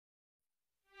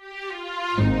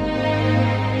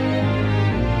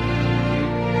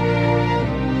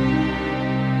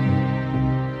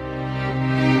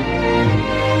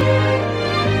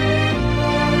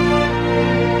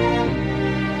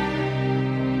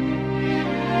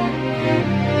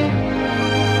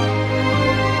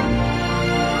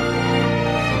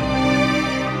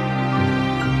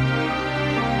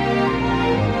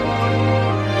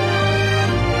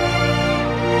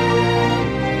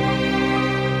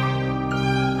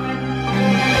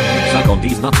on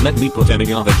these nuts, let me put in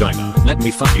your vagina. Let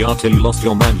me fuck ya till you lost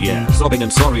your mind, yeah. Sobbing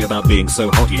and sorry about being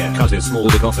so hot, yeah. Cut his small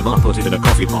dick off him up, put it in a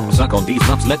coffee pot. Suck on these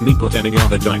nuts, let me put in your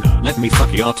vagina. Let me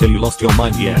fuck ya till you lost your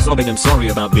mind, yeah. Sobbing and sorry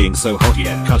about being so hot,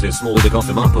 yeah. Cut his small dick off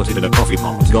him up, put it in a coffee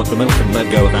pot. Got the milk and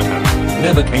let go of that hoe.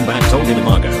 Never came back, told him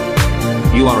Margot.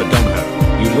 You are a dumb hoe.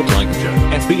 You look like Joe.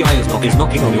 FBI is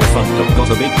knocking on your front door. Got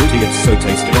a big booty, it's so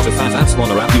tasty. Got a fat ass,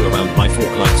 wanna wrap you around my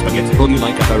fork like spaghetti. Pull you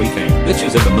like a hurricane.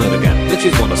 Bitches in the murder gang.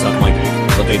 Bitches wanna suck my dick,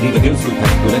 but they need to go through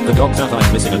pain. Let the dogs out,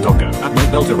 I'm missing a doggo. At my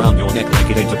belt around your neck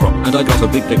like it ain't a problem. And I got a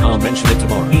big dick, I'll mention it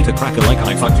tomorrow. Eat a cracker like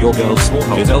I fucked your girl's small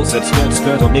hole. His L said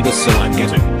skirt on niggas, so I'm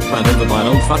getting ran over by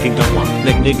an old fucking dumb one.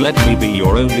 Nig, let me be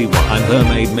your only one. I'm her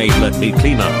maid, let me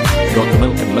clean up. Got the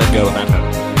milk and let go of that hoe.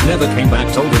 Never came back,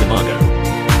 told him Margot.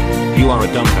 You are a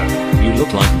dumb hoe. You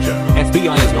look like Joe.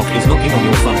 FBI is knocking on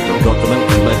your front door. Got the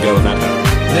milk and let go of that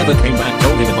hoe. Never came back,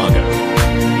 told him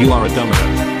Margot. You are a dumb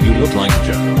hoe. You look like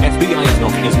Joe. FBI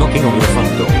is knocking on your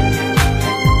front door.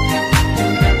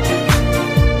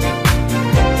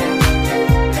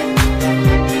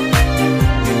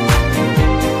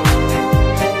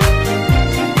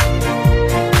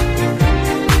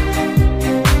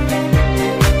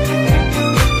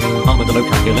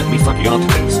 Okay, let me fuck your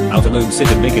tits. Out alone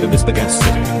sitting naked in this big ass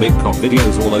city. Big cock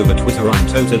videos all over Twitter. I'm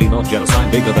totally not jealous,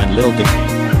 I'm bigger than Lil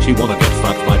Dicky. She wanna get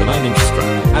fucked by the 9-inch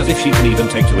strap. As if she can even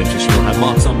take 2 inches, she'll have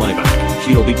marks on my back.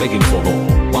 She'll be begging for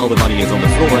more, while the money is on the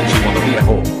floor and she wanna be a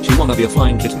whore. She wanna be a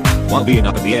flying kitten, while being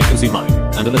up in the air cause he's mine.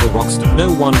 And a little rockster. No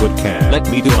one would care. Let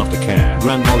me do aftercare.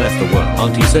 Grandma left the world.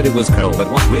 Auntie said it was cold, but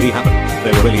what really happened?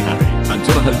 They were really happy.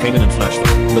 Until a hoe came in and flashed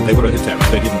them. But they were a hysteric.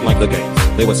 They didn't like the games.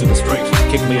 They were super straight.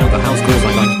 Kicked me out the house cause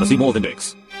I liked pussy more than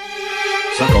dicks.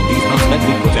 Suck on these nuts, let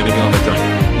me put in your vagina.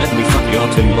 Let me fuck you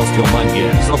till you lost your mind,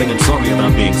 yeah. Sobbing and sorry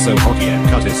about being so hot, yeah.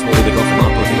 Cut his small dick off him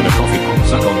up, put it in a coffee pot.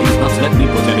 Suck on these nuts, let me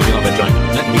put in your vagina.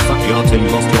 Let me fuck you till you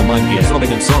lost your mind, yeah.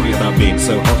 Sobbing and sorry about being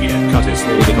so hot, yeah. Cut his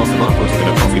small dick off him up, put it in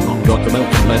a coffee pot. Got the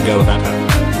milk and let go of that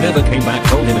hoe. Never came back,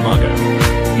 told him Margot.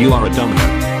 You are a dumb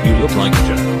hoe. You look like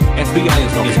Joe. FBI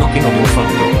is knocking on your front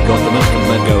door. Got the milk and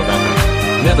let go of that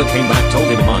hoe. Never came back, told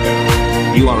him Margot.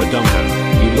 You are a dumb hoe.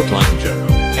 You look like Joe.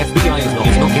 FBI is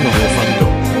knocking on your front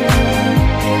door.